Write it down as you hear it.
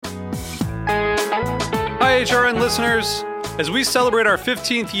HRN listeners. As we celebrate our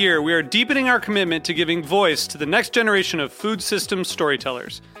 15th year, we are deepening our commitment to giving voice to the next generation of food systems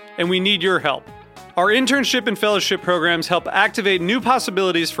storytellers, and we need your help. Our internship and fellowship programs help activate new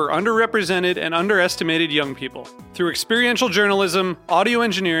possibilities for underrepresented and underestimated young people through experiential journalism, audio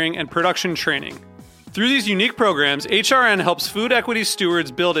engineering, and production training. Through these unique programs, HRN helps food equity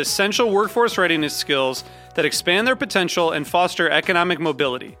stewards build essential workforce readiness skills that expand their potential and foster economic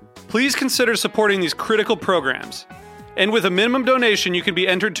mobility. Please consider supporting these critical programs. And with a minimum donation, you can be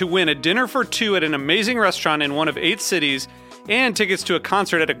entered to win a dinner for two at an amazing restaurant in one of 8 cities and tickets to a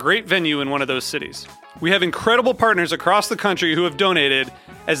concert at a great venue in one of those cities. We have incredible partners across the country who have donated,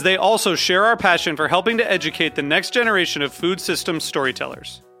 as they also share our passion for helping to educate the next generation of food systems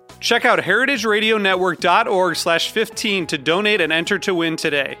storytellers. Check out heritageradionetwork.org/15 to donate and enter to win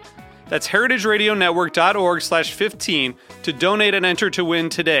today. That's heritageradionetwork.org/15 to donate and enter to win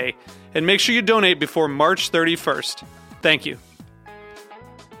today. And make sure you donate before March 31st. Thank you.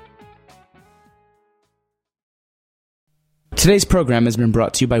 Today's program has been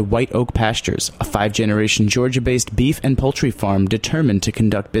brought to you by White Oak Pastures, a 5-generation Georgia-based beef and poultry farm determined to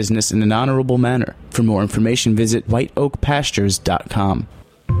conduct business in an honorable manner. For more information, visit whiteoakpastures.com.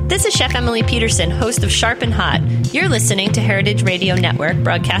 This is Chef Emily Peterson, host of Sharp and Hot. You're listening to Heritage Radio Network,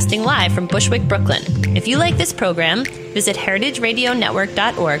 broadcasting live from Bushwick, Brooklyn. If you like this program, visit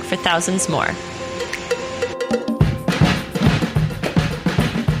heritageradionetwork.org for thousands more.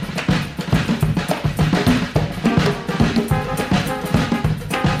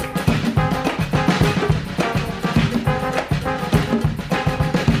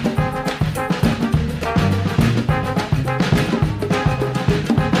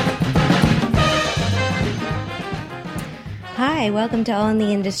 Hi, welcome to All in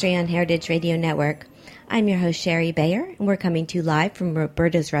the Industry on Heritage Radio Network. I'm your host, Sherry Bayer, and we're coming to you live from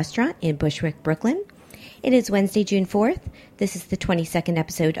Roberta's Restaurant in Bushwick, Brooklyn. It is Wednesday, June 4th. This is the 22nd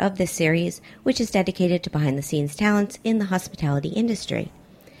episode of this series, which is dedicated to behind-the-scenes talents in the hospitality industry.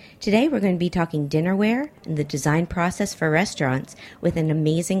 Today, we're going to be talking dinnerware and the design process for restaurants with an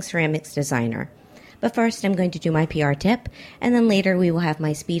amazing ceramics designer. But first, I'm going to do my PR tip, and then later we will have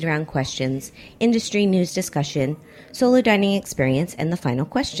my speed round questions, industry news discussion, solo dining experience, and the final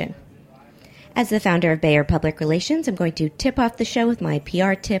question. As the founder of Bayer Public Relations, I'm going to tip off the show with my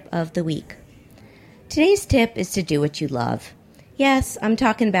PR tip of the week. Today's tip is to do what you love. Yes, I'm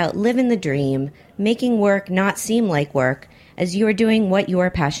talking about living the dream, making work not seem like work, as you are doing what you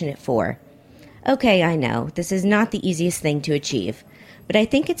are passionate for. Okay, I know, this is not the easiest thing to achieve, but I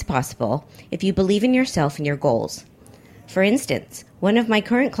think it's possible if you believe in yourself and your goals. For instance, one of my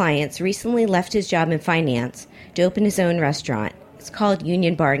current clients recently left his job in finance to open his own restaurant. It's called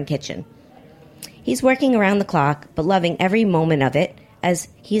Union Bar and Kitchen. He's working around the clock, but loving every moment of it, as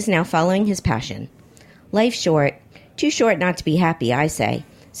he's now following his passion. Life's short, too short not to be happy, I say.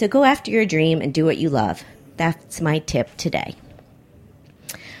 So go after your dream and do what you love. That's my tip today.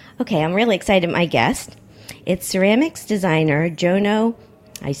 Okay, I'm really excited my guest. It's ceramics designer Jono.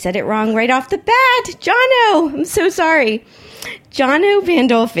 I said it wrong right off the bat. Jono! I'm so sorry. Jono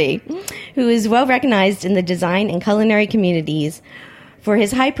Pandolfi, who is well recognized in the design and culinary communities for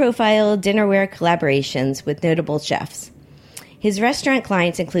his high-profile dinnerware collaborations with notable chefs. His restaurant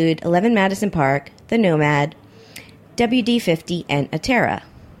clients include 11 Madison Park, The Nomad, WD-50, and Atera.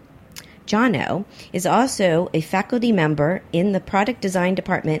 Jono is also a faculty member in the product design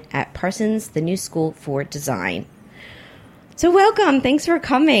department at Parsons, the New School for Design. So welcome. Thanks for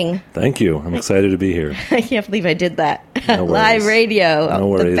coming. Thank you. I'm excited to be here. I can't believe I did that. No Live radio. No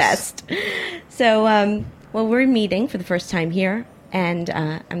worries. The best. So, well, we're meeting for the first time here, and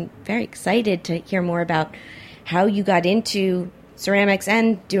I'm very excited to hear more about how you got into ceramics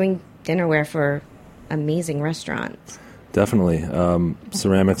and doing dinnerware for amazing restaurants. Definitely.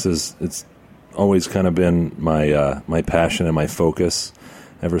 Ceramics it's always kind of been my my passion and my focus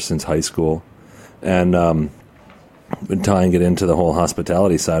ever since high school. And been tying it into the whole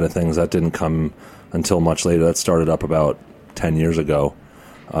hospitality side of things. That didn't come until much later. That started up about 10 years ago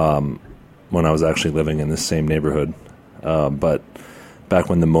when I was actually living in this same neighborhood. But back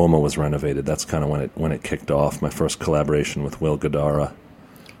when the MoMA was renovated, that's kind of when it kicked off, my first collaboration with Will Gadara.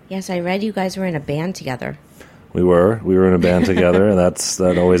 Yes, I read you guys were in a band together. We were in a band together, and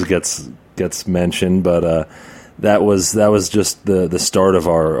that always gets mentioned. But that was just the start of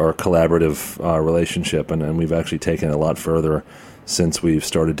our collaborative relationship, and we've actually taken it a lot further since we've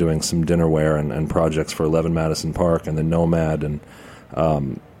started doing some dinnerware and projects for 11 Madison Park and the Nomad, and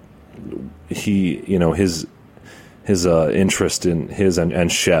his interest in his and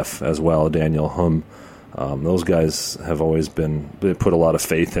chef as well, Daniel Hum, Those guys have always they put a lot of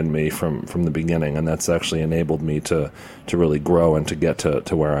faith in me from the beginning, and that's actually enabled me to really grow and to get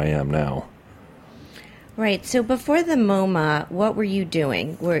to where I am now. Right. So before the MoMA, what were you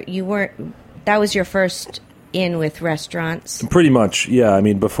doing? That was your first in with restaurants? Pretty much, yeah. I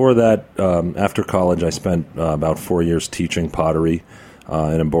mean, before that, after college, I spent about 4 years teaching pottery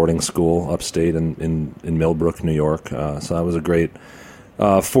in a boarding school upstate in Millbrook, New York. So that was a great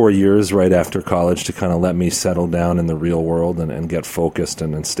 4 years right after college to kind of let me settle down in the real world and get focused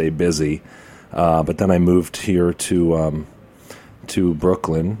and stay busy. But then I moved here to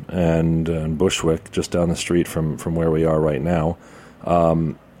Brooklyn and Bushwick, just down the street from where we are right now,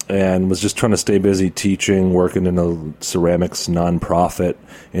 and was just trying to stay busy teaching, working in a ceramics nonprofit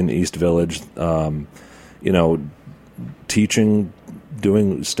in East Village, teaching,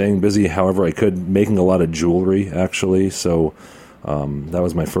 staying busy however I could, making a lot of jewelry, actually. So that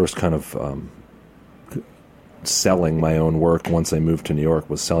was my first kind of selling my own work once I moved to New York,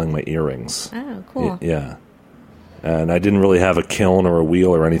 was selling my earrings. Oh, cool. Yeah. And I didn't really have a kiln or a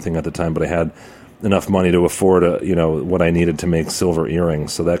wheel or anything at the time, but I had enough money to afford what I needed to make silver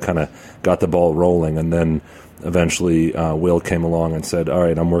earrings. So that kind of got the ball rolling. And then eventually Will came along and said, all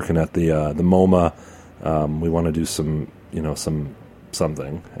right, I'm working at the MoMA. We want to do something.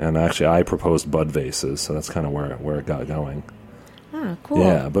 And actually I proposed bud vases. So that's kind of where it got going. Oh, cool.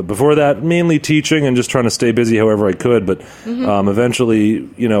 Yeah, but before that, mainly teaching and just trying to stay busy however I could. But eventually,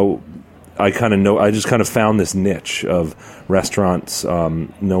 I just kind of found this niche of restaurants.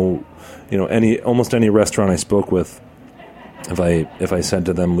 Almost any restaurant I spoke with, if I said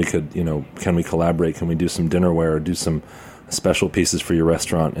to them, we could, can we collaborate? Can we do some dinnerware or do some special pieces for your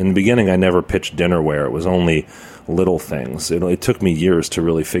restaurant? In the beginning, I never pitched dinnerware. It was only little things. It took me years to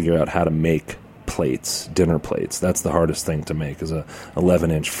really figure out how to make dinner plates. That's the hardest thing to make, is a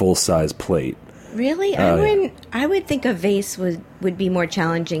 11-inch full-size plate. Really? I would think a vase would be more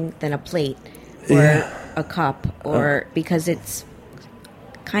challenging than a plate or a cup, or because it's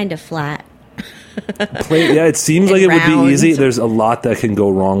kind of flat. Plate, yeah, it seems like it round. would be easy. There's a lot that can go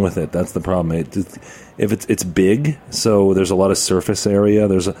wrong with it. That's the problem. If it's big, so there's a lot of surface area.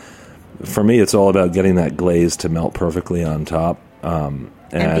 For me, it's all about getting that glaze to melt perfectly on top, and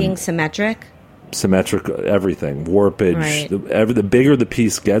being symmetric. Symmetric, everything, warpage. Right. The bigger the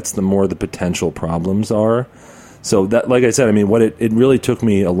piece gets, the more the potential problems are. So that, like I said, I mean, it really took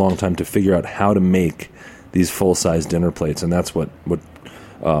me a long time to figure out how to make these full-size dinner plates, and that's what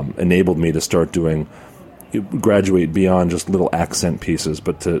enabled me to start graduate beyond just little accent pieces,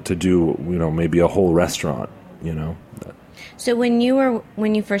 but to do maybe a whole restaurant. So when you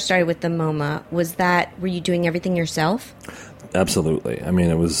first started with the MoMA, were you doing everything yourself? Absolutely. I mean,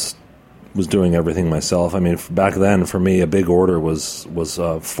 it was doing everything myself. I mean, back then, for me, a big order was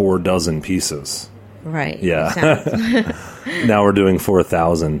 4 dozen pieces. Right. Yeah. Now we're doing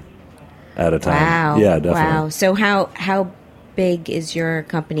 4,000 at a time. Wow. Yeah, definitely. Wow. So how big is your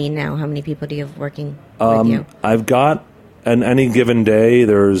company now? How many people do you have working with you? I've got, on any given day,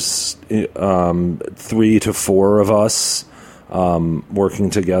 there's 3 to 4 of us working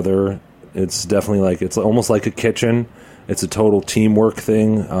together. It's definitely it's almost like a kitchen. It's a total teamwork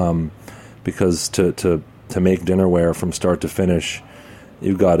thing. Because to make dinnerware from start to finish,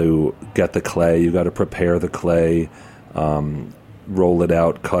 you've got to get the clay, you've got to prepare the clay, roll it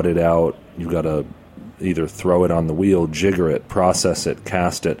out, cut it out. You've got to either throw it on the wheel, jigger it, process it,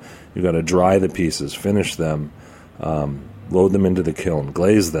 cast it. You've got to dry the pieces, finish them, load them into the kiln,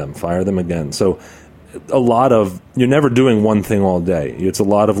 glaze them, fire them again. So you're never doing one thing all day. It's a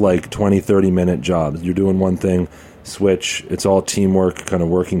lot of 20, 30-minute jobs. You're doing one thing, switch. It's all teamwork, kind of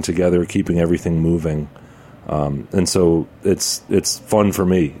working together, keeping everything moving. And so it's fun for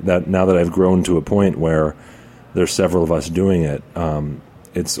me that now that I've grown to a point where there's several of us doing it.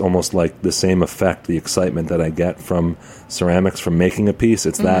 It's almost like the same effect, the excitement that I get from ceramics, from making a piece.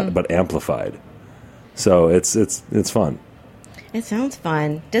 It's that, but amplified. So it's fun. It sounds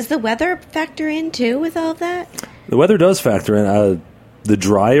fun. Does the weather factor in too with all of that? The weather does factor in. The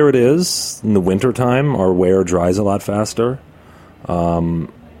drier it is in the wintertime, our ware dries a lot faster.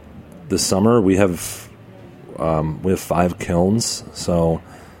 The summer, we have 5 kilns, so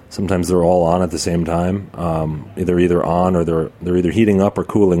sometimes they're all on at the same time. Either on, or they're either heating up or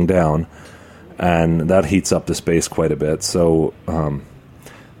cooling down, and that heats up the space quite a bit. So a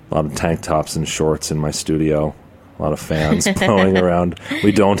lot of tank tops and shorts in my studio, a lot of fans blowing around.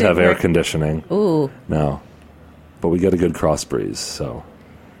 We don't have air conditioning. Ooh. No. But we get a good cross breeze, so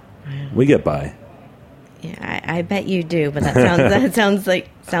we get by. Yeah, I bet you do, but that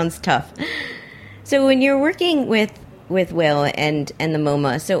sounds tough. So when you're working with with Will and the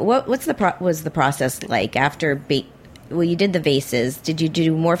MoMA. So was the process like after? You did the vases. Did you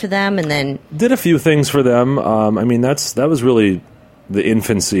do more for them, and then did a few things for them? That was really the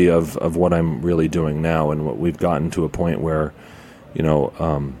infancy of what I'm really doing now, and what we've gotten to a point where,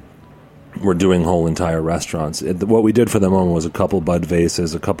 we're doing whole entire restaurants. What we did for the MoMA was a couple bud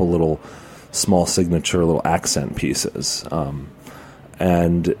vases, a couple little small signature little accent pieces.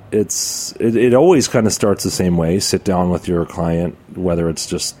 And it always kind of starts the same way. Sit down with your client, whether it's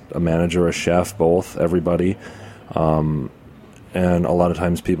just a manager, a chef, both, everybody. And a lot of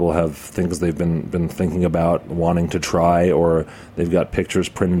times people have things they've been thinking about, wanting to try, or they've got pictures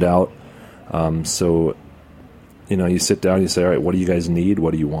printed out. So you sit down, you say, all right, what do you guys need?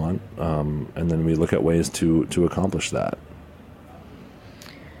 What do you want? And then we look at ways to accomplish that.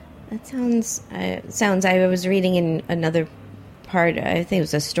 That sounds. I was reading in another part. I think it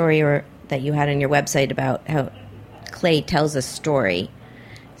was a story that you had on your website about how clay tells a story.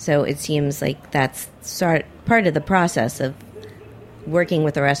 So it seems like that's part of the process of working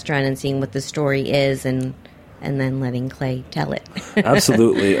with a restaurant and seeing what the story is, and then letting clay tell it.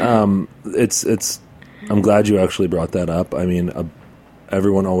 Absolutely. It's. I'm glad you actually brought that up. I mean,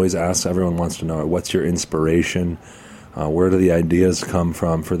 everyone always asks. Everyone wants to know, what's your inspiration? Where do the ideas come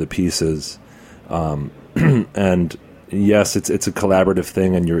from for the pieces? And yes, it's a collaborative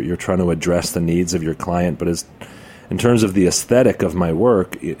thing, and you're trying to address the needs of your client. But in terms of the aesthetic of my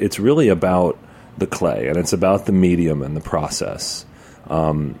work, it's really about the clay, and it's about the medium and the process.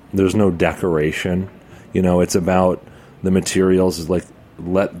 There's no decoration. It's about the materials.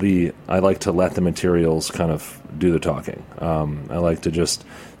 I like to let the materials kind of do the talking. I like to just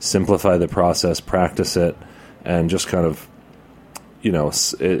simplify the process, practice it, and just kind of,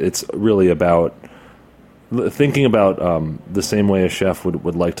 it's really about thinking about the same way a chef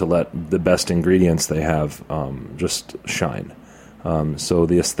would like to let the best ingredients they have just shine. So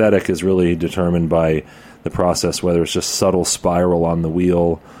the aesthetic is really determined by the process, whether it's just subtle spiral on the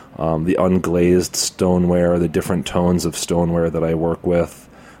wheel, the unglazed stoneware, the different tones of stoneware that I work with,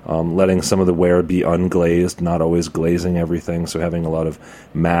 letting some of the ware be unglazed, not always glazing everything, so having a lot of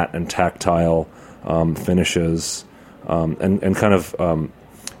matte and tactile finishes, and kind of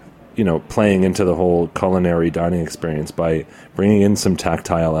playing into the whole culinary dining experience by bringing in some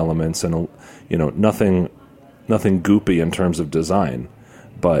tactile elements and nothing goopy in terms of design,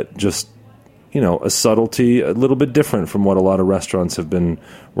 but just a subtlety, a little bit different from what a lot of restaurants have been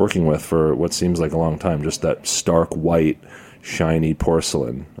working with for what seems like a long time. Just that stark white, shiny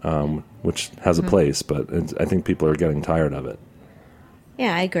porcelain, which has a place, but I think people are getting tired of it.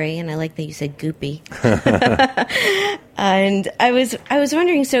 Yeah, I agree, and I like that you said goopy. And I was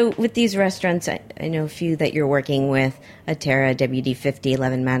wondering, so with these restaurants, I know a few that you're working with, Atera, WD50,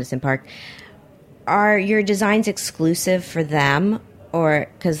 11 Madison Park. Are your designs exclusive for them, or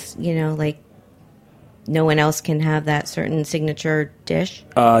because no one else can have that certain signature dish?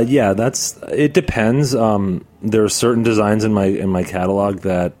 Yeah, it depends. There are certain designs in my catalog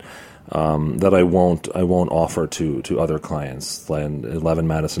that I won't offer to other clients. And 11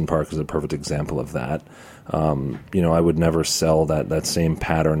 Madison Park is a perfect example of that. I would never sell that same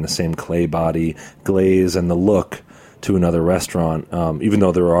pattern, the same clay body, glaze, and the look to another restaurant, even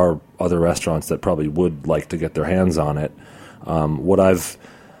though there are other restaurants that probably would like to get their hands on it. What I've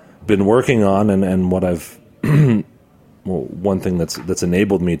been working on, and what I've one thing that's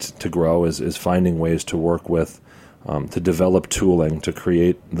enabled me to grow is finding ways to work with, to develop tooling to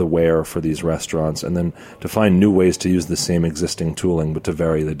create the ware for these restaurants, and then to find new ways to use the same existing tooling but to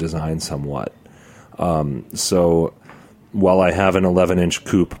vary the design somewhat. So while I have an 11-inch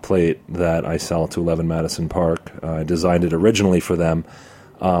coupe plate that I sell to 11 Madison Park, I designed it originally for them.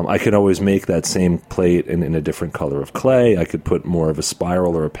 I could always make that same plate in a different color of clay. I could put more of a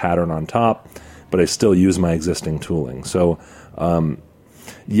spiral or a pattern on top, but I still use my existing tooling. So,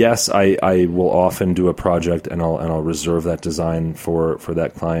 yes, I will often do a project and I'll reserve that design for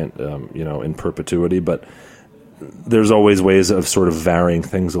that client, in perpetuity. But there's always ways of sort of varying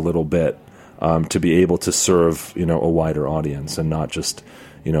things a little bit to be able to serve a wider audience and not just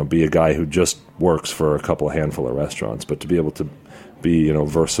be a guy who just works for a handful of restaurants, but to be able to be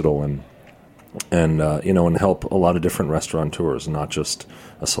versatile and help a lot of different restaurateurs, not just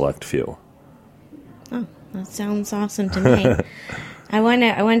a select few. Oh, that sounds awesome to me. I want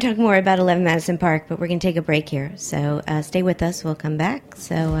to talk more about 11 Madison Park, but we're going to take a break here. So stay with us. We'll come back.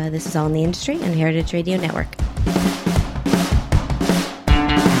 So this is All in the Industry on Heritage Radio Network.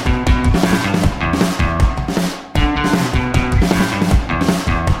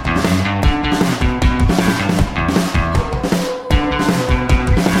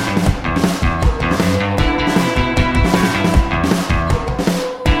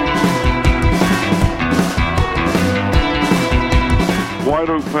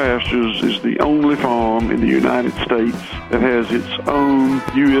 Pastures is the only farm in the United States that has its own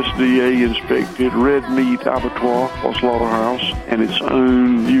USDA-inspected red meat abattoir or slaughterhouse and its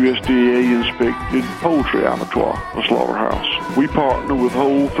own USDA-inspected poultry abattoir or slaughterhouse. We partner with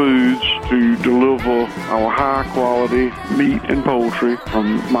Whole Foods to deliver our high-quality meat and poultry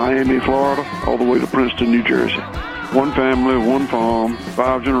from Miami, Florida, all the way to Princeton, New Jersey. One family, one farm,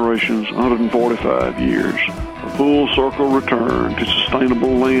 5 generations, 145 years. A full circle return to sustainable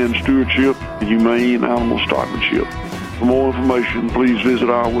land stewardship and humane animal stockmanship. For more information, please visit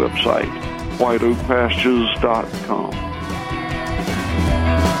our website, whiteoakpastures.com.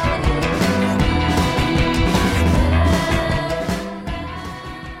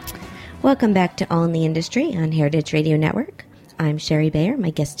 Welcome back to All in the Industry on Heritage Radio Network. I'm Sherry Bayer.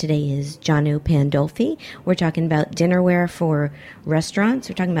 My guest today is Jono Pandolfi. We're talking about dinnerware for restaurants.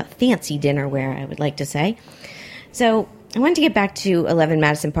 We're talking about fancy dinnerware, I would like to say. So I wanted to get back to 11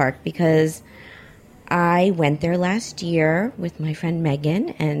 Madison Park because I went there last year with my friend Megan,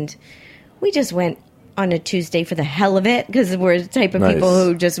 and we just went on a Tuesday for the hell of it because we're the type of people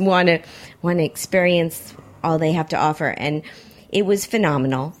who just want to experience all they have to offer. And it was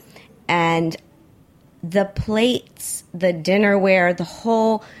phenomenal. And the plates, the dinnerware, the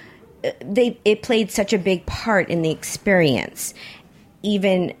whole, it played such a big part in the experience.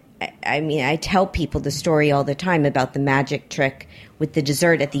 Even, I mean, I tell people the story all the time about the magic trick with the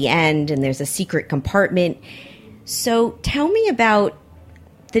dessert at the end, and there's a secret compartment. So tell me about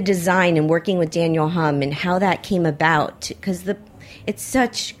the design and working with Daniel Hum and how that came about, because it's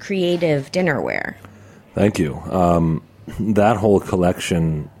such creative dinnerware. Thank you. That whole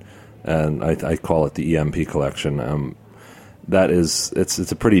collection, and I call it the EMP collection.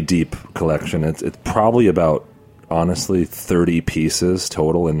 It's a pretty deep collection. It's probably about, honestly, 30 pieces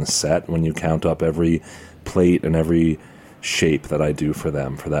total in the set when you count up every plate and every shape that I do for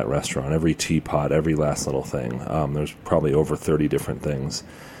them, for that restaurant, every teapot, every last little thing. There's probably over 30 different things.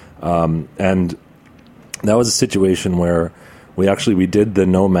 And that was a situation where we did the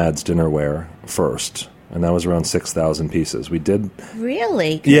Nomads dinnerware first. And that was around 6,000 pieces. We did...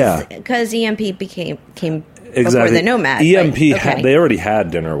 Really? Yeah. Because EMP came exactly. Before the Nomad. EMP, right? Okay. They already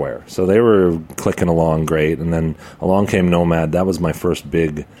had dinnerware. So they were clicking along great. And then along came Nomad. That was my first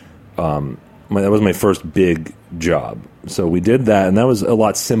big... my first big job. So we did that, and that was a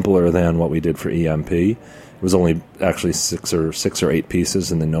lot simpler than what we did for EMP. It was only actually six or 8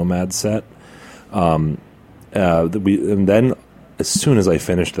 pieces in the Nomad set. And then... As soon as I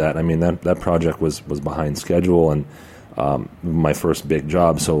finished that, I mean, that project was behind schedule and my first big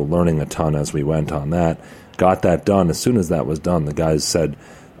job, so learning a ton as we went on that. Got that done. As soon as that was done, the guys said,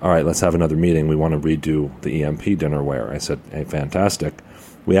 all right, let's have another meeting. We want to redo the EMP dinnerware. I said, hey, fantastic.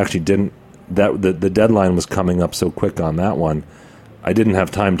 We actually didn't, the deadline was coming up so quick on that one, I didn't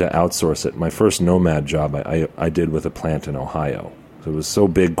have time to outsource it. My first Nomad job I did with a plant in Ohio. So it was so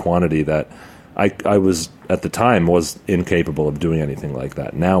big quantity that I was, at the time, was incapable of doing anything like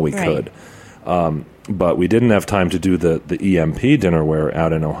that. Now we could. But we didn't have time to do the EMP dinnerware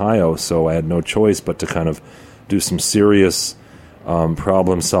out in Ohio, so I had no choice but to kind of do some serious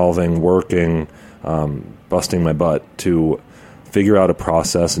problem-solving, working, busting my butt to figure out a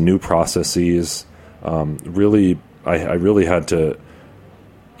process, new processes. I really had to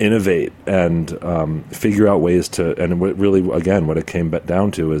innovate and figure out ways to, and what it came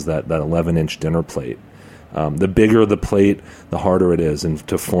down to is that 11-inch dinner plate. The bigger the plate, the harder it is, and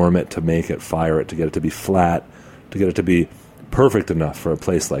to form it, to make it, fire it, to get it to be flat, to get it to be perfect enough for a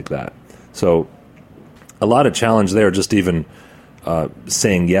place like that. So a lot of challenge there, just even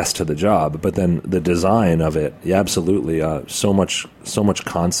saying yes to the job, but then the design of it, yeah, absolutely, so much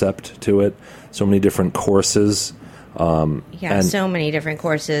concept to it, so many different courses. So many different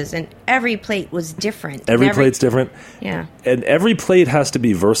courses, and every plate was different. Every plate's different. Yeah. And every plate has to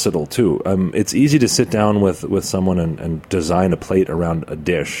be versatile, too. It's easy to sit down with someone and design a plate around a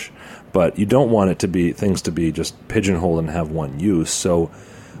dish, but you don't want things to be just pigeonholed and have one use. So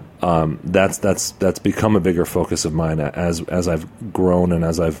that's become a bigger focus of mine as I've grown and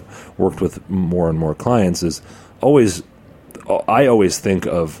as I've worked with more and more clients. I always think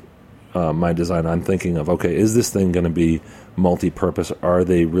of my design, I'm thinking of, okay, is this thing going to be multi-purpose? Are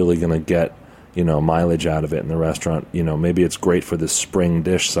they really going to get, mileage out of it in the restaurant? Maybe it's great for this spring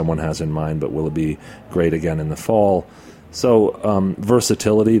dish someone has in mind, but will it be great again in the fall? So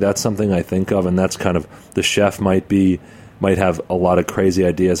versatility, that's something I think of, and that's kind of, the chef might have a lot of crazy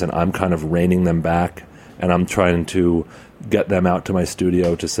ideas, and I'm kind of reining them back, and I'm trying to get them out to my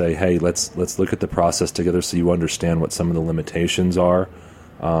studio to say, hey, let's look at the process together so you understand what some of the limitations are.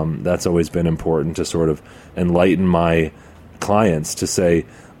 That's always been important to sort of enlighten my clients to say,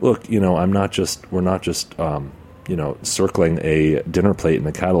 look, we're not just circling a dinner plate in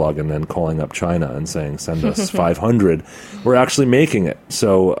the catalog and then calling up China and saying, send us 500. We're actually making it.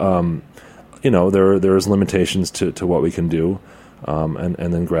 So, there's limitations to what we can do. And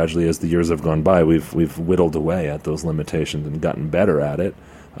then gradually, as the years have gone by, we've whittled away at those limitations and gotten better at it.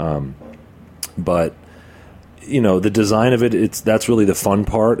 But the design of it, that's really the fun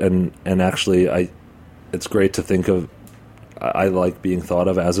part. And actually, it's great to think of. I like being thought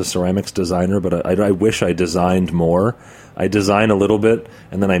of as a ceramics designer, but I wish I designed more. I design a little bit,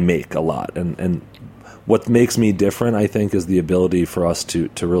 and then I make a lot. And what makes me different, I think, is the ability for us to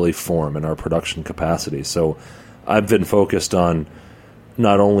really form in our production capacity. So I've been focused on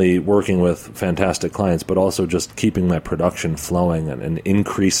not only working with fantastic clients, but also just keeping my production flowing and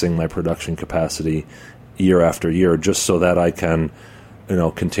increasing my production capacity year after year, just so that I can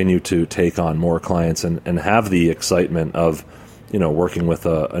continue to take on more clients and have the excitement of, working with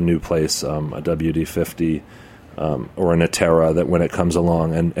a new place, a WD-50 or an Atera, that when it comes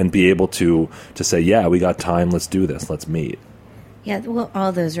along and be able to say, yeah, we got time, let's do this, let's meet. Yeah, well,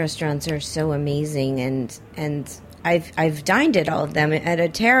 all those restaurants are so amazing, and I've dined at all of them. At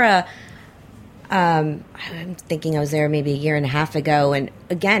Atera, I'm thinking I was there maybe a year and a half ago, and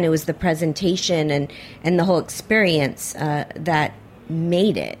again, it was the presentation and the whole experience that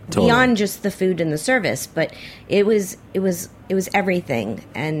made it totally. Beyond just the food and the service, but it was everything.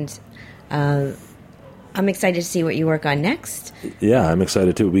 And I'm excited to see what you work on next. Yeah, I'm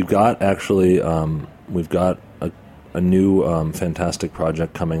excited too. We've got actually a new fantastic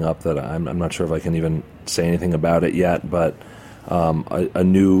project coming up that I'm not sure if I can even say anything about it yet, but a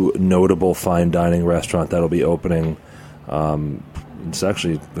new notable fine dining restaurant that'll be opening. It's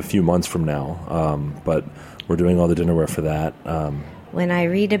actually a few months from now, but we're doing all the dinnerware for that. When I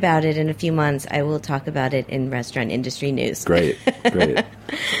read about it in a few months, I will talk about it in Restaurant Industry News. Great.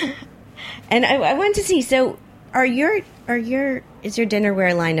 And I wanted to see, so is your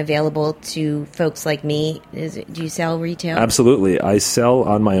dinnerware line available to folks like me? Do you sell retail? Absolutely. I sell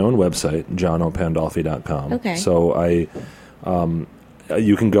on my own website, jonopandolfi.com. Okay. So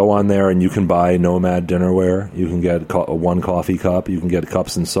you can go on there and you can buy Nomad dinnerware. You can get one coffee cup. You can get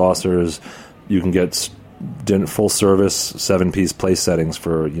cups and saucers. You can get full service 7-piece place settings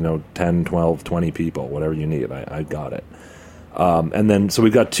for 10, 12, 20 people, whatever you need. I got it. And then so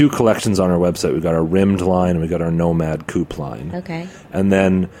we've got 2 collections on our website. We've got our rimmed line and we've got our Nomad coupe line. Okay. And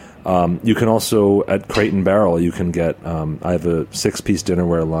then you can also, at Crate and Barrel, you can get I have a 6-piece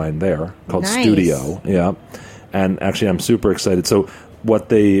dinnerware line there called Nice. Studio. Yeah. And actually I'm super excited. So what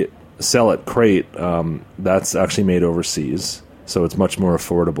they sell at Crate, that's actually made overseas, so it's much more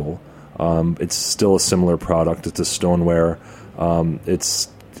affordable. It's still a similar product. It's a stoneware.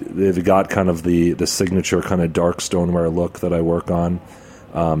 They've got kind of the signature kind of dark stoneware look that I work on.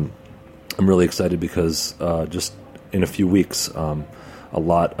 I'm really excited because just in a few weeks, a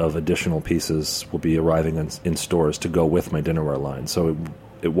lot of additional pieces will be arriving in stores to go with my dinnerware line. So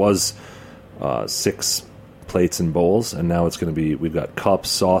it was 6 plates and bowls, and now it's going to be, we've got cups,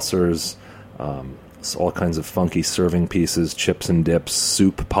 saucers, all kinds of funky serving pieces, chips and dips,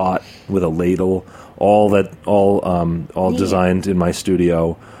 soup pot with a ladle, all designed in my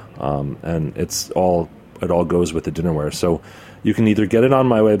studio, and it all goes with the dinnerware. So you can either get it on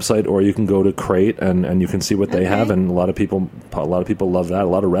my website or you can go to Crate and you can see what they have, and a lot of people love that. A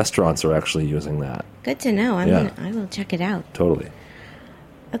lot of restaurants are actually using that. Good to know. I will check it out. Totally.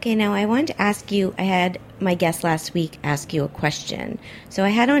 Okay, now I wanted to ask you, I had my guest last week ask you a question. So I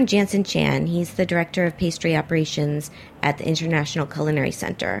had on Jansen Chan. He's the Director of Pastry Operations at the International Culinary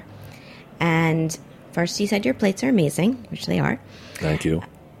Center. And first he said your plates are amazing, which they are. Thank you.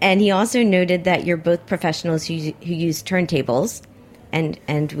 And he also noted that you're both professionals who use turntables,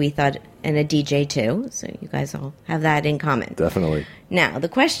 and we thought, and a DJ too. So you guys all have that in common. Definitely. Now, the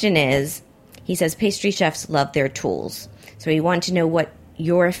question is, he says pastry chefs love their tools. So he wanted to know what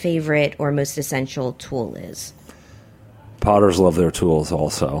your favorite or most essential tool is. Potters love their tools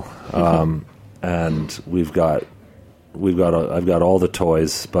also, and I've got all the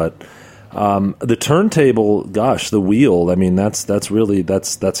toys, but the turntable, gosh, the wheel. I mean, that's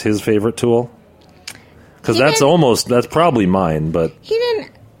his favorite tool, because that's probably mine. But he didn't.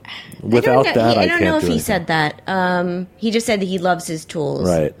 Without that, I can't do don't know if he anything. said that. He just said that he loves his tools.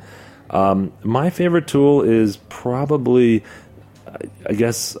 Right. My favorite tool is probably, I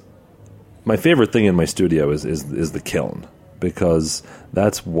guess, my favorite thing in my studio is the kiln, because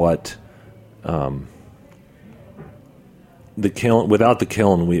that's what the kiln. Without the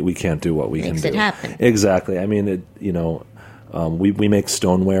kiln, we can't do what we can do. Makes it happen. Exactly. I mean, we make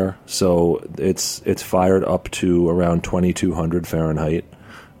stoneware, so it's fired up to around 2200 Fahrenheit.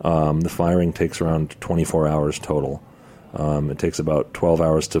 The firing takes around 24 hours total. It takes about 12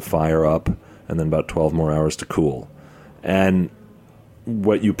 hours to fire up, and then about 12 more hours to cool. And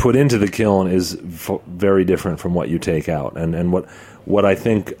what you put into the kiln is very different from what you take out. And what I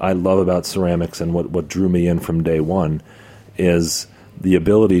think I love about ceramics, and what drew me in from day one, is the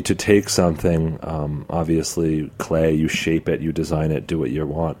ability to take something, obviously clay, you shape it, you design it, do what you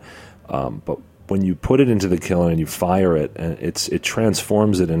want, but when you put it into the kiln and you fire it, it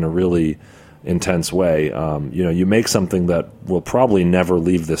transforms it in a really intense way. You make something that will probably never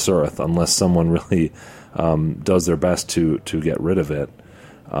leave this earth unless someone really does their best to get rid of it.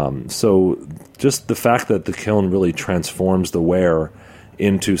 So just the fact that the kiln really transforms the ware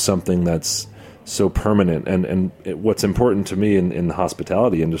into something that's so permanent, and what's important to me in the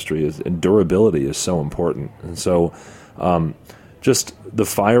hospitality industry is durability is so important. And so just the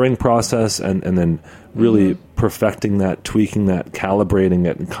firing process and then really perfecting that, tweaking that, calibrating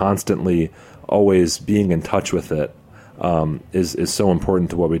it, and constantly always being in touch with it is so important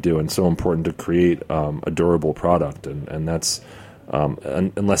to what we do, and so important to create a durable product. And that's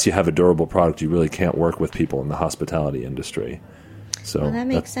unless you have a durable product, you really can't work with people in the hospitality industry. So well, that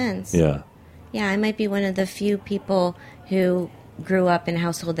makes sense. Yeah. Yeah, I might be one of the few people who grew up in a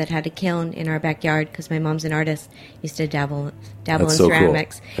household that had a kiln in our backyard, because my mom's an artist, used to dabble in That's so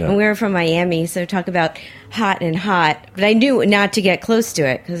ceramics. Cool. Yeah. And we were from Miami, so talk about hot. But I knew not to get close to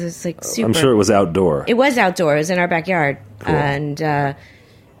it because it's like super. I'm sure it was outdoor. It was outdoor. It was in our backyard. Cool. And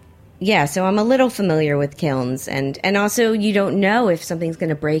yeah, so I'm a little familiar with kilns, and also you don't know if something's going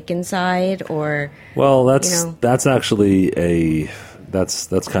to break inside or. Well, that's actually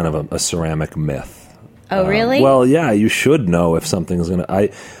that's kind of a ceramic myth. Oh, really? Well, yeah, you should know if something's going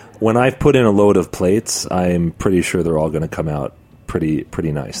to... When I've put in a load of plates, I'm pretty sure they're all going to come out pretty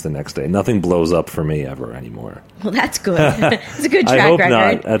nice the next day. Nothing blows up for me ever anymore. Well, that's good. It's a good track I hope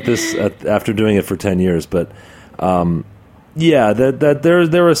record. not after doing it for 10 years. But, yeah,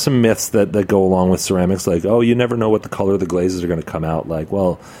 there are some myths that go along with ceramics, like, oh, you never know what the color of the glazes are going to come out like.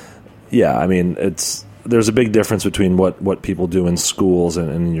 Well, yeah, I mean, there's a big difference between what people do in schools and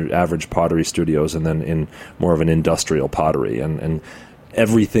in your average pottery studios, and then in more of an industrial pottery. And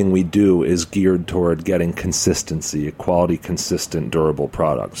everything we do is geared toward getting consistency, a quality, consistent, durable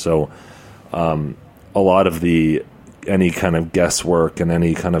product. So a lot of any kind of guesswork and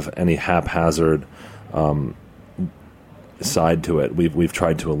any haphazard side to it, we've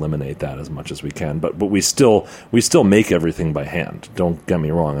tried to eliminate that as much as we can. But we still make everything by hand. Don't get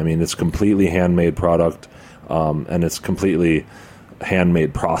me wrong. I mean, it's completely handmade product, and it's completely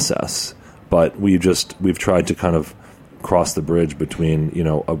handmade process. But we've tried to kind of cross the bridge between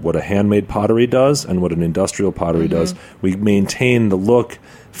what a handmade pottery does and what an industrial pottery does. We maintain the look,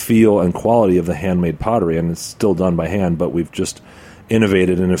 feel, and quality of the handmade pottery, and it's still done by hand. But we've just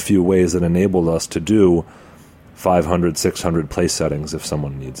innovated in a few ways that enabled us to do 500, 600 place settings if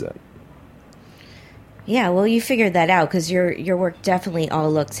someone needs it. Yeah, well, you figured that out because your work definitely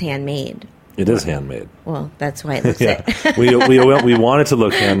all looks handmade. It is handmade. Well, that's why it looks yeah. it. we want it to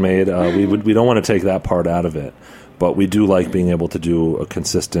look handmade. We don't want to take that part out of it, but we do like being able to do a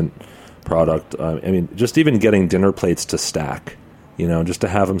consistent product. I mean, just even getting dinner plates to stack, just to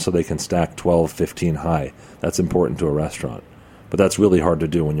have them so they can stack 12, 15 high. That's important to a restaurant. But that's really hard to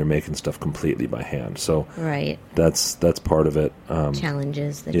do when you're making stuff completely by hand. So right. That's part of it.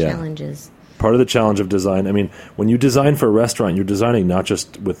 Challenges. Part of the challenge of design. I mean, when you design for a restaurant, you're designing not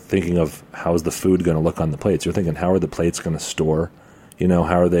just with thinking of how is the food going to look on the plates. You're thinking, how are the plates going to store?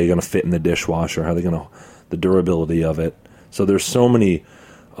 How are they going to fit in the dishwasher? How are they going to the durability of it? So there's so many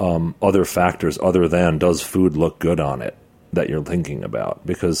other factors other than does food look good on it that you're thinking about.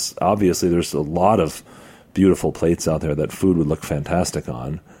 Because obviously there's a lot of beautiful plates out there that food would look fantastic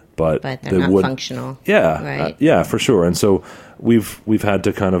on, but they're not functional. Yeah, right. Yeah, for sure. And so we've had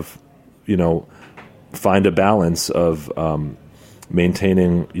to kind of find a balance of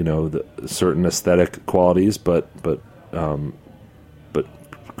maintaining the certain aesthetic qualities, but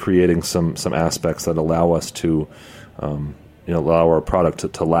creating some aspects that allow us to allow our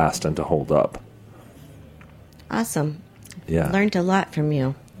product to last and to hold up. Awesome. Yeah, learned a lot from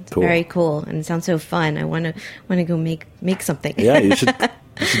you. It's cool. Very cool, and it sounds so fun. I want to go make something. Yeah, you should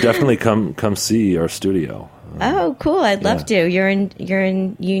definitely come see our studio. Oh, cool! I'd love to. You're in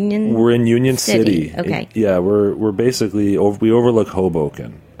Union. We're in Union City. Okay. We're basically we overlook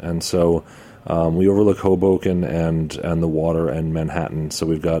Hoboken, and so we overlook Hoboken and the water and Manhattan. So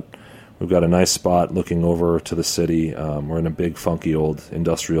we've got a nice spot looking over to the city. We're in a big, funky old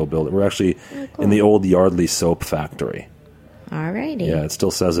industrial building. We're actually in the old Yardley soap factory. Alrighty. Yeah, it still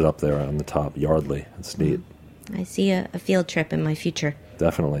says it up there on the top, Yardley. It's neat. I see a field trip in my future.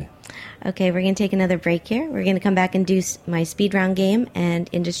 definitely. Okay, we're going to take another break here. We're going to come back and do my speed round game and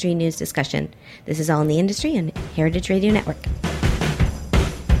industry news discussion. This is All in the Industry on Heritage Radio Network.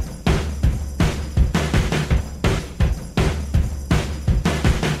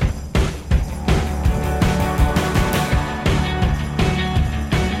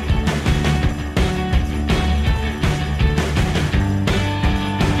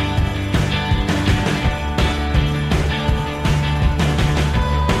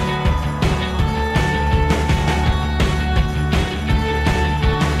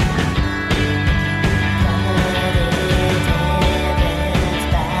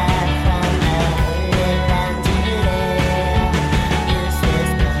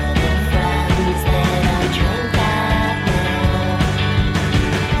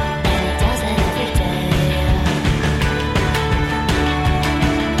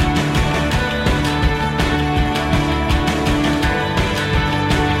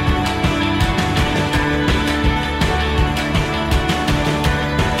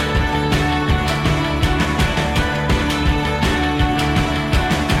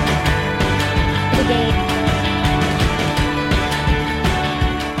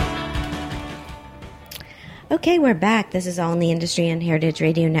 Okay, we're back. This is All in the Industry on Heritage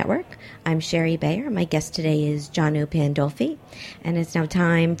Radio Network. I'm Sherry Bayer. My guest today is Jono Pandolfi. And it's now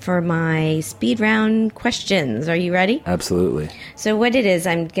time for my speed round questions. Are you ready? Absolutely. So what it is,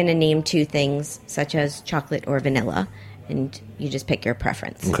 I'm going to name two things, such as chocolate or vanilla, and you just pick your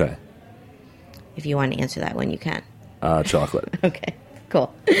preference. Okay. If you want to answer that one, you can. Chocolate. Okay,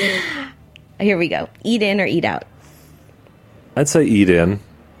 cool. Here we go. Eat in or eat out? I'd say eat in.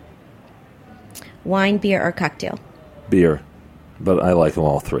 Wine, beer, or cocktail? Beer. But I like them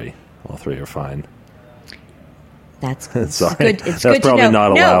all three. All three are fine. That's Sorry. good. It's That's good probably to know.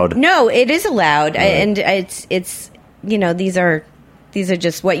 not allowed. No, it is allowed, Right. and it's these are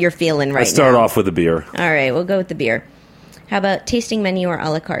just what you're feeling right now. Let's start off with the beer. All right, we'll go with the beer. How about tasting menu or a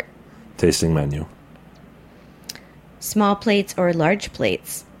la carte? Tasting menu. Small plates or large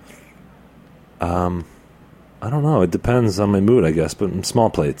plates? I don't know. It depends on my mood, I guess, but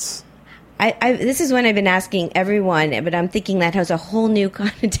small plates. This is one I've been asking everyone, but I'm thinking that has a whole new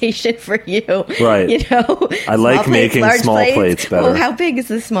connotation for you. Right. You know? I like making large small plates better. Well, how big is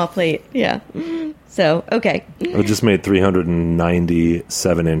the small plate? Yeah. So, okay. I just made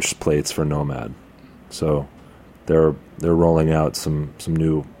 397-inch plates for Nomad. So they're rolling out some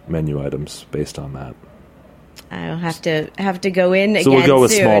new menu items based on that. I'll have to go in again. So we'll go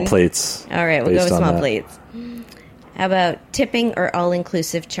with soon. small plates. All right, we'll go based with on small that. plates. How about tipping or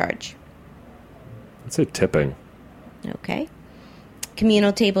all-inclusive charge? I'd say tipping. Okay.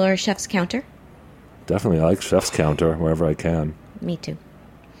 Communal table or chef's counter? Definitely, I like chef's counter wherever I can. Me too.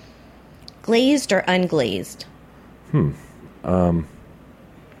 Glazed or unglazed?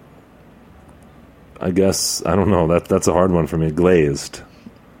 I guess I don't know. That's a hard one for me. Glazed.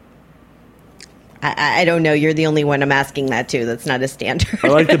 I don't know. You're the only one I'm asking that to. That's not a standard.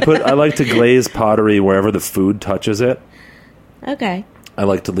 I like to glaze pottery wherever the food touches it. Okay. I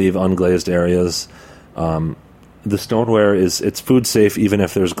like to leave unglazed areas. The stoneware it's food safe even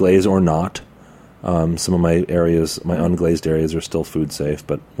if there's glaze or not. Some of my areas, my unglazed areas, are still food safe,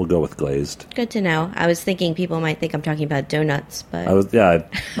 but we'll go with glazed. Good to know. I was thinking people might think I'm talking about donuts, but I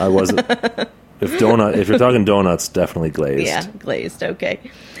wasn't. If you're talking donuts, definitely glazed. yeah, glazed. Okay.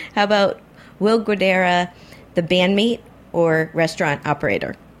 How about Will Guidera, the bandmate or restaurant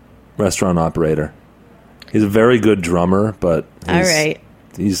operator? Restaurant operator. He's a very good drummer, but All right.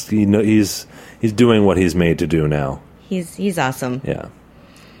 He's doing what he's made to do now. He's awesome. Yeah.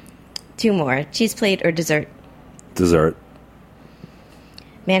 Two more. Cheese plate or dessert? Dessert.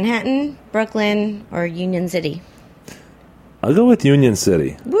 Manhattan, Brooklyn, or Union City? I'll go with Union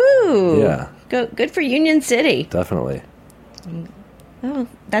City. Woo! Yeah. Good for Union City. Definitely. Oh,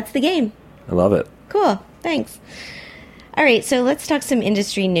 that's the game. I love it. Cool. Thanks. All right, so let's talk some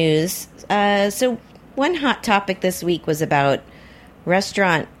industry news. So one hot topic this week was about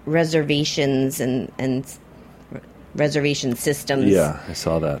restaurant reservations and reservation systems. Yeah, I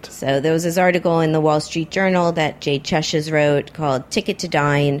saw that. So there was this article in the Wall Street Journal that Jay Cheshes wrote called Ticket to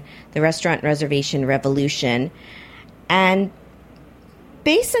Dine, the Restaurant Reservation Revolution. And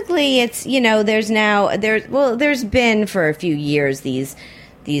basically it's, there's been for a few years these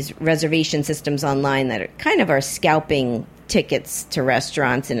reservation systems online that are scalping tickets to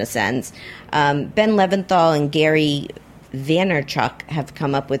restaurants in a sense. Ben Leventhal and Gary Vaynerchuk have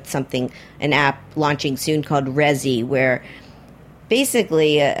come up with an app launching soon called Resy, where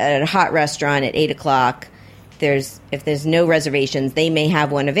basically at a hot restaurant at 8 o'clock, if there's no reservations, they may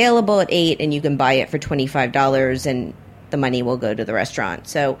have one available at 8 and you can buy it for $25 and the money will go to the restaurant.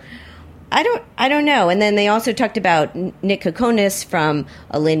 So I don't know. And then they also talked about Nick Kokonis from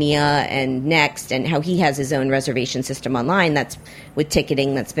Alinea and Next, and how he has his own reservation system online that's with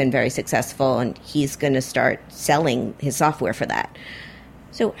ticketing that's been very successful, and he's going to start selling his software for that.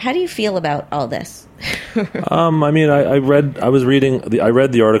 So how do you feel about all this? I mean, I read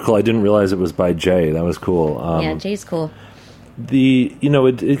the article. I didn't realize it was by Jay. That was cool. Yeah, Jay's cool. I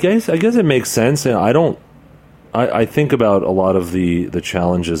guess it makes sense. And I think about a lot of the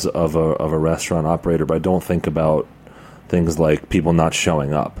challenges of a restaurant operator, but I don't think about things like people not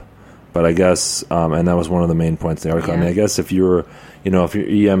showing up. But I guess, and that was one of the main points in the article. Yeah. I mean, I guess if you're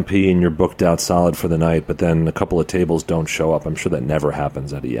EMP and you're booked out solid for the night, but then a couple of tables don't show up, I'm sure that never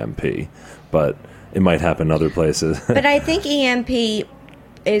happens at EMP, but it might happen other places. But I think EMP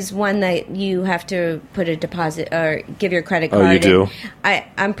is one that you have to put a deposit or give your credit card. Oh, you do?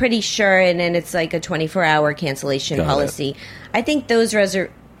 I'm pretty sure, and then it's like a 24-hour cancellation policy. I think those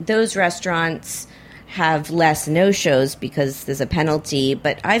restaurants have less no-shows because there's a penalty,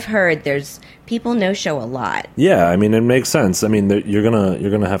 but I've heard there's people no-show a lot. Yeah, I mean, it makes sense. I mean, you're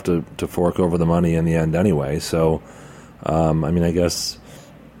gonna have to fork over the money in the end anyway. So, I mean, I guess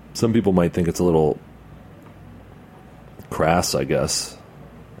some people might think it's a little crass, I guess,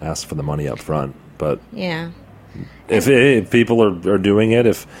 ask for the money up front. But yeah, if people are doing it,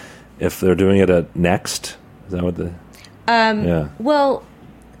 if they're doing it at Next, is that what the yeah? Well,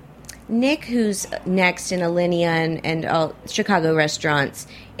 Nick, who's Next in Alinea and all Chicago restaurants,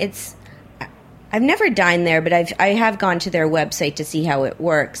 I've never dined there, but I have gone to their website to see how it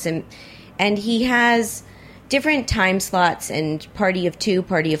works, and he has different time slots and party of 2,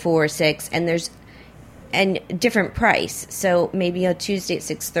 party of 4, 6, and different price. So maybe a Tuesday at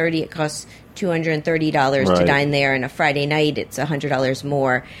 6:30 it costs $230 to dine there, and a Friday night it's $100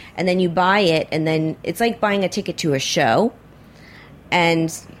 more. And then you buy it, and then it's like buying a ticket to a show.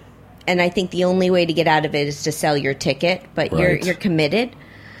 And I think the only way to get out of it is to sell your ticket, but you're committed.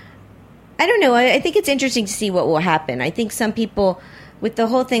 I don't know. I think it's interesting to see what will happen. I think some people, with the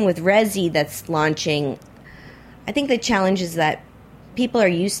whole thing with Resi that's launching, I think the challenge is that people are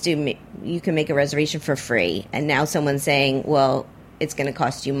used to you can make a reservation for free, and now someone's saying, well, it's going to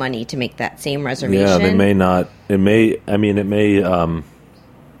cost you money to make that same reservation. Yeah, they may not. It may. I mean, it may.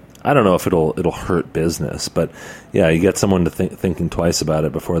 I don't know if it'll hurt business, but yeah, you get someone to thinking twice about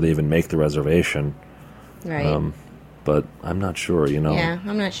it before they even make the reservation. Right. But I'm not sure. Yeah,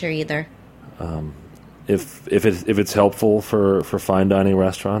 I'm not sure either. If it's helpful for fine dining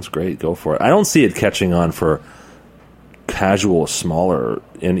restaurants, great, go for it. I don't see it catching on for casual, smaller,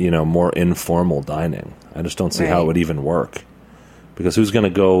 more informal dining. I just don't see how it would even work, because who's going to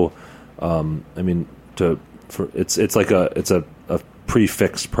go? It's like a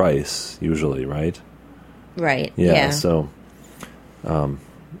prefixed price usually, right? Right. Yeah. So,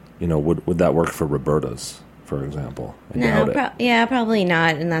 would that work for Roberta's, for example? I doubt it. Probably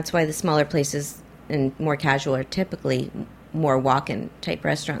not, and that's why the smaller places and more casual are typically more walk-in type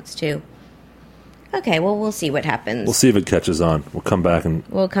restaurants too. Okay, well, we'll see what happens. We'll see if it catches on. We'll come back in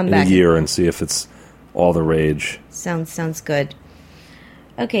a year and see if it's all the rage. Sounds good.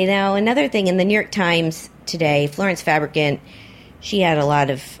 Okay, now another thing in the New York Times today, Florence Fabricant, she had a lot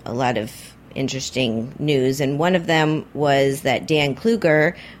of interesting news, and one of them was that Dan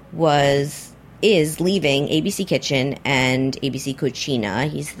Kluger is leaving ABC Kitchen and ABC Cucina.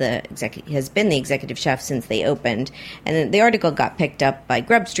 He's has been the executive chef since they opened, and the article got picked up by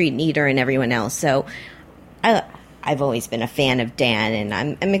Grub Street and Eater and everyone else. So I've always been a fan of Dan,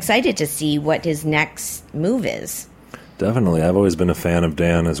 and I'm excited to see what his next move is. Definitely, I've always been a fan of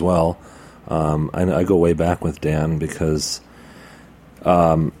Dan as well. I go way back with Dan because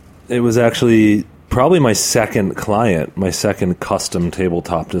it was actually probably my second custom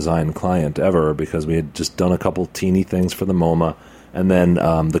tabletop design client ever, because we had just done a couple teeny things for the MoMA, and then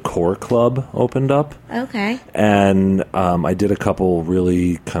the Core Club opened up. Okay. And I did a couple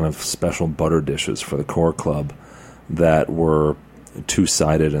really kind of special butter dishes for the Core Club that were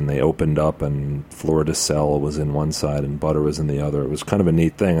two-sided, and they opened up, and fleur de sel was in one side and butter was in the other. It was kind of a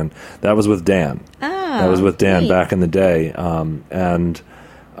neat thing, and that was with Dan. Oh, that was with Dan back in the day.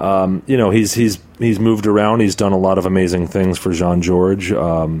 He's moved around. He's done a lot of amazing things for Jean-Georges,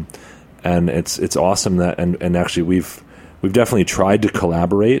 and it's awesome that and actually we've definitely tried to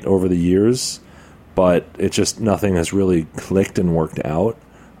collaborate over the years, but it just nothing has really clicked and worked out.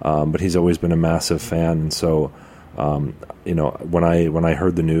 But he's always been a massive fan, and so when I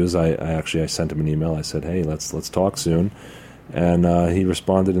heard the news, I sent him an email. I said, hey, let's talk soon, and he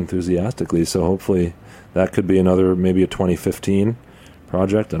responded enthusiastically. So hopefully that could be maybe a 2015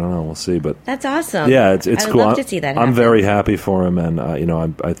 project. I don't know. We'll see. But that's awesome. Yeah, it's I would cool. love to see that happen. I'm very happy for him, and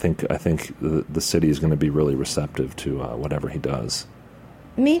I think the city is going to be really receptive to whatever he does.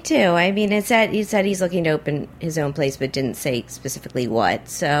 Me too. I mean, he said he's looking to open his own place, but didn't say specifically what.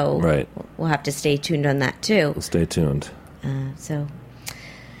 So right. We'll have to stay tuned on that too. We'll stay tuned. So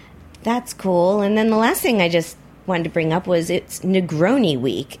that's cool. And then the last thing I just wanted to bring up was it's Negroni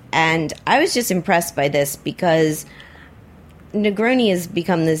Week, and I was just impressed by this because Negroni has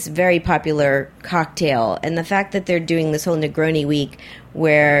become this very popular cocktail, and the fact that they're doing this whole Negroni Week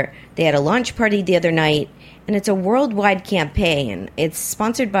where they had a launch party the other night, and it's a worldwide campaign. It's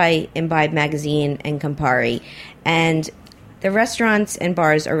sponsored by Imbibe Magazine and Campari, and the restaurants and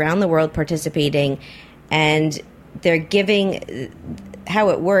bars around the world participating, and they're giving, how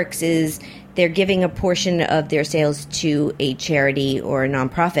it works is they're giving a portion of their sales to a charity or a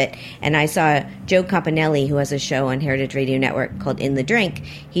nonprofit. And I saw Joe Campanelli, who has a show on Heritage Radio Network called In the Drink.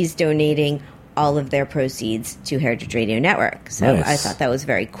 He's donating all of their proceeds to Heritage Radio Network. So nice. I thought that was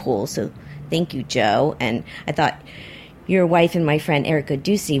very cool. So thank you, Joe. And I thought your wife and my friend Erica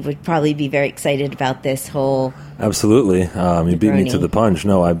Ducey would probably be very excited about this whole... Absolutely. You beat me to the punch.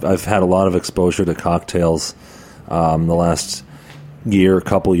 No, I've had a lot of exposure to cocktails the last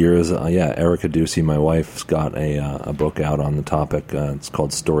couple years. Erica Ducey, my wife's got a book out on the topic. It's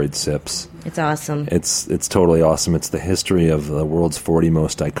called Storied Sips. It's awesome. It's totally awesome. It's the history of the world's 40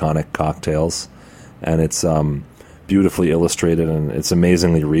 most iconic cocktails, and it's beautifully illustrated, and it's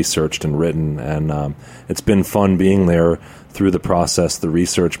amazingly researched and written, and it's been fun being there through the process, the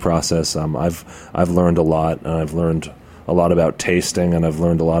research process. I've learned a lot, and I've learned a lot about tasting, and I've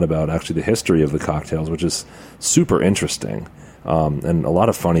learned a lot about actually the history of the cocktails, which is super interesting. And a lot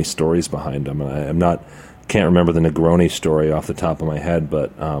of funny stories behind them. Can't remember the Negroni story off the top of my head,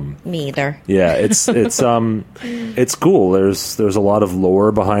 but me either. Yeah, it's cool. There's a lot of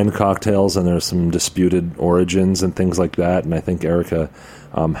lore behind cocktails, and there's some disputed origins and things like that. And I think Erica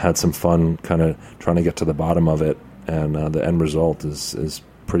had some fun, kind of trying to get to the bottom of it. And the end result is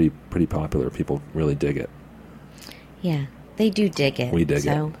pretty popular. People really dig it. Yeah, they do dig it. We dig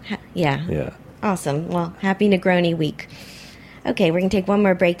it. Yeah. Awesome. Well, happy Negroni Week. Okay, we're going to take one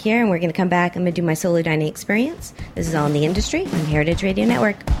more break here, and we're going to come back. I'm going to do my solo dining experience. This is All in the Industry on Heritage Radio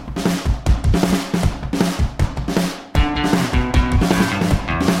Network.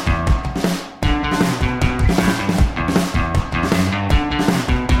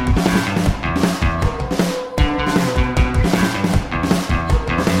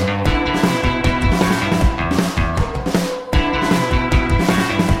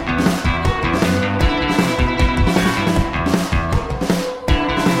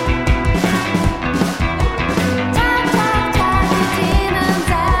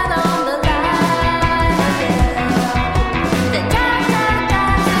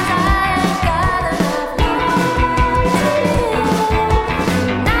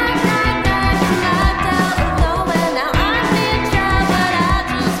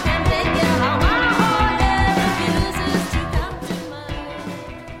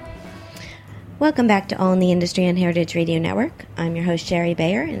 Welcome back to All in the Industry on Heritage Radio Network. I'm your host, Sherry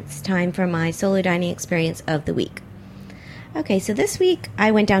Bayer, and it's time for my solo dining experience of the week. Okay, so this week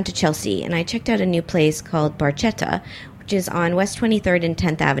I went down to Chelsea, and I checked out a new place called Barchetta, which is on West 23rd and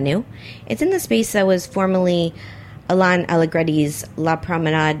 10th Avenue. It's in the space that was formerly Alain Allegretti's La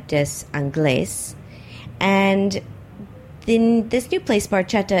Promenade des Anglais. And then this new place,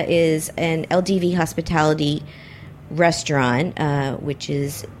 Barchetta, is an LDV hospitality restaurant, which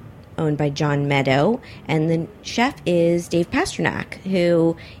is owned by John Meadow, and the chef is Dave Pasternak,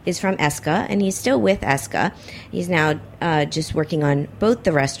 who is from Esca, and he's still with Esca. He's now just working on both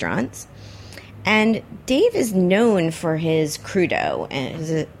the restaurants. And Dave is known for his crudo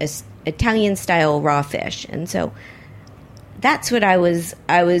and his Italian-style raw fish, and so that's what I was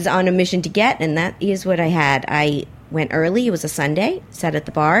on a mission to get, and that is what I had. I went early. It was a Sunday. Sat at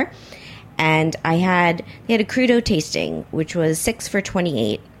the bar, and they had a crudo tasting, which was 6 for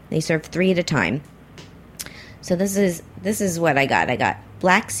 $28. They serve 3 at a time. So this is what I got. I got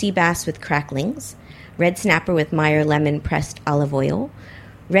black sea bass with cracklings, red snapper with Meyer lemon pressed olive oil,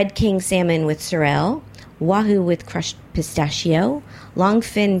 red king salmon with sorrel, wahoo with crushed pistachio,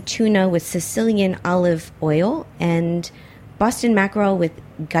 longfin tuna with Sicilian olive oil, and Boston mackerel with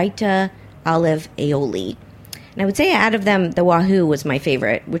Gaeta olive aioli. And I would say out of them, the wahoo was my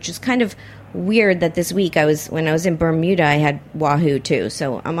favorite, which is kind of weird that this week when I was in Bermuda, I had wahoo too.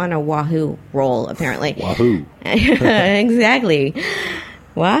 So I'm on a wahoo roll, apparently. Wahoo. Exactly.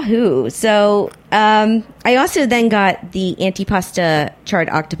 Wahoo. So I also then got the antipasta charred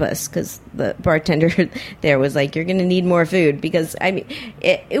octopus because the bartender there was like, you're going to need more food because, I mean,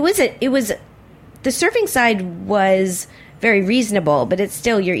 it was the serving side was very reasonable, but it's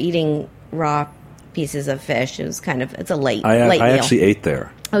still, you're eating raw pieces of fish. It was it's a light meal. I actually ate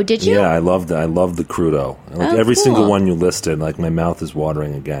there. Oh, did you? Yeah, I loved the crudo. Like every single one you listed, like my mouth is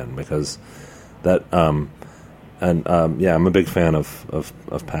watering again because that I'm a big fan of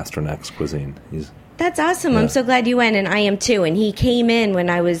Pasternak's cuisine. That's awesome. Yeah. I'm so glad you went, and I am too. And he came in when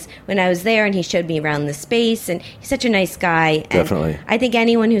I was there, and he showed me around the space. And he's such a nice guy. Definitely. And I think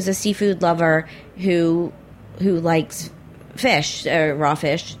anyone who's a seafood lover who likes fish, raw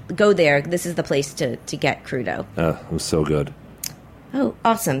fish, go there. This is the place to get crudo. It was so good. Oh,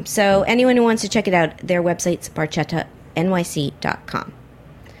 awesome. So anyone who wants to check it out, their website's barchettanyc.com.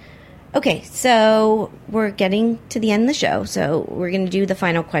 Okay, so we're getting to the end of the show, so we're going to do the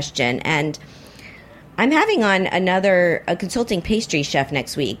final question. And I'm having on a consulting pastry chef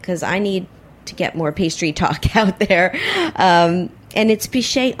next week because I need to get more pastry talk out there. And it's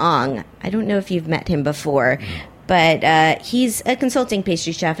Pichet Ong. I don't know if you've met him before, but he's a consulting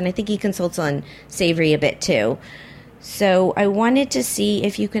pastry chef, and I think he consults on savory a bit too. So I wanted to see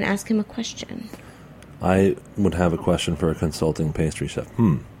if you can ask him a question. I would have a question for a consulting pastry chef.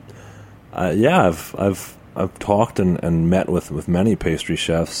 I've talked and met with many pastry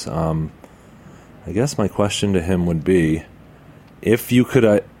chefs. I guess my question to him would be, if you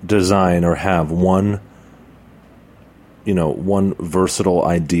could design or have one versatile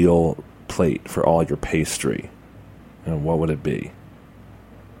ideal plate for all your pastry, what would it be?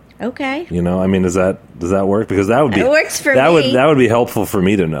 Okay. I mean, does that work? Because that would be, it works for me. That would be helpful for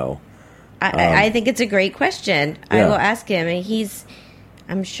me to know. I think it's a great question. Yeah. I will ask him, and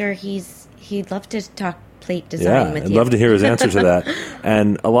I'm sure he'd love to talk plate design with you. I'd love to hear his answer to that.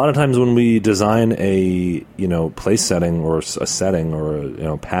 And a lot of times when we design a place setting or a setting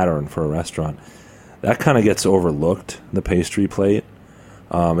or a pattern for a restaurant, that kind of gets overlooked. The pastry plate,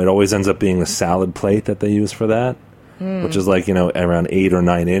 it always ends up being the salad plate that they use for that. Which is like, around 8 or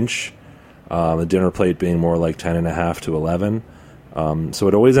 9 inch. The dinner plate being more like 10.5 to 11. So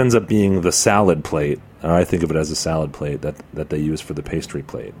it always ends up being the salad plate. I think of it as a salad plate that they use for the pastry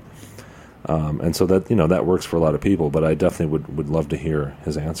plate. And so that, that works for a lot of people, but I definitely would love to hear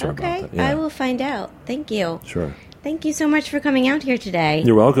his answer about that. Yeah. I will find out. Thank you. Sure. Thank you so much for coming out here today.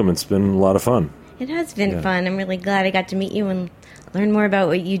 You're welcome. It's been a lot of fun. It has been fun. I'm really glad I got to meet you and learn more about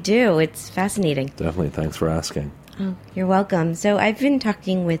what you do. It's fascinating. Definitely. Thanks for asking. Oh, you're welcome. So I've been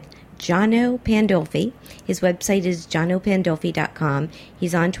talking with Jono Pandolfi. His website is jonopandolfi.com.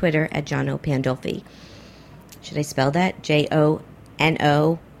 He's on Twitter at Jono Pandolfi. Should I spell that?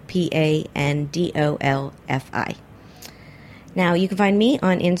 JONOPANDOLFI. Now, you can find me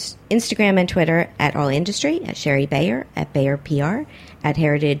on Instagram and Twitter at All Industry, at Sherry Bayer, at Bayer PR, at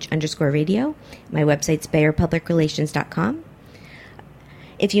Heritage_Radio. My website's BayerPublicRelations.com.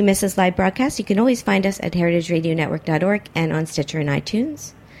 If you miss this live broadcast, you can always find us at heritageradionetwork.org and on Stitcher and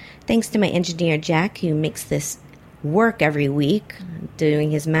iTunes. Thanks to my engineer, Jack, who makes this work every week,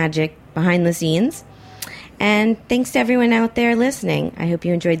 doing his magic behind the scenes. And thanks to everyone out there listening. I hope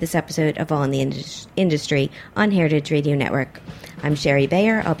you enjoyed this episode of All in the Industry on Heritage Radio Network. I'm Sherry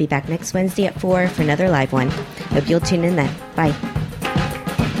Bayer. I'll be back next Wednesday at 4 for another live one. Hope you'll tune in then. Bye.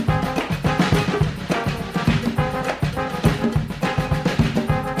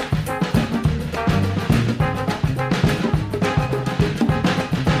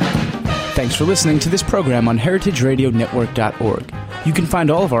 Thanks for listening to this program on heritageradionetwork.org. You can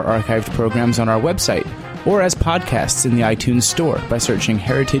find all of our archived programs on our website or as podcasts in the iTunes Store by searching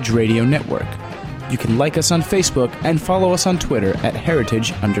Heritage Radio Network. You can like us on Facebook and follow us on Twitter at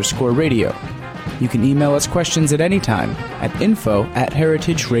 @heritage_radio. You can email us questions at any time at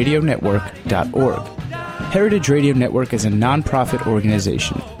info@heritageradionetwork.org. Heritage Radio Network is a non-profit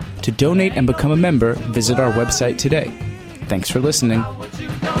organization. To donate and become a member, visit our website today. Thanks for listening.